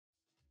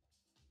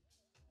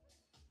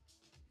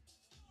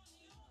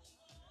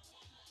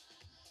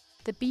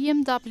The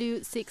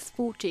BMW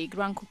 640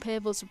 Gran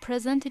Coupe was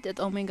presented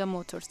at Omega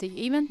Motors.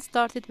 The event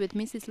started with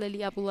Mrs. Lely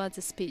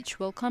Abuladze's speech,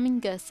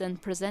 welcoming guests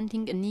and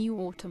presenting a new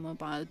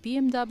automobile.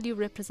 BMW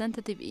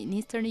representative in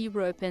Eastern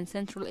Europe and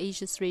Central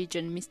Asia's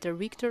region, Mr.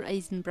 Victor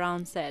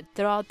Eisenbraun, said,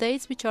 "There are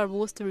days which are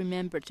worth to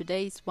remember.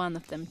 Today is one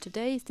of them.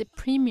 Today is the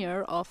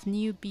premiere of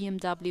new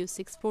BMW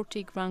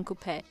 640 Gran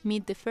Coupe.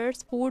 Meet the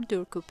first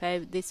four-door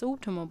coupe. This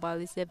automobile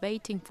is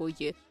awaiting for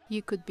you.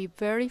 You could be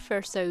very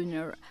first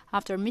owner."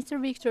 After Mr.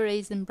 Victor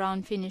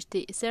Eisenbraun finished,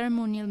 the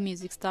ceremonial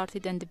music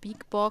started and the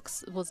big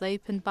box was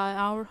opened by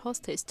our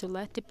hostess to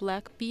let the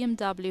black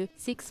BMW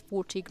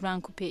 640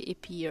 Gran Coupe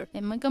appear.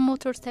 Omega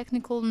Motors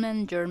technical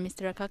manager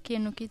Mr. Akaki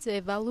Enokidze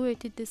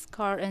evaluated this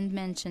car and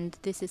mentioned,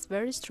 "This is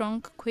very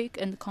strong, quick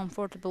and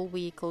comfortable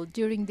vehicle."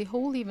 During the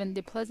whole event,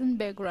 the pleasant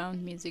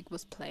background music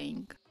was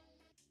playing.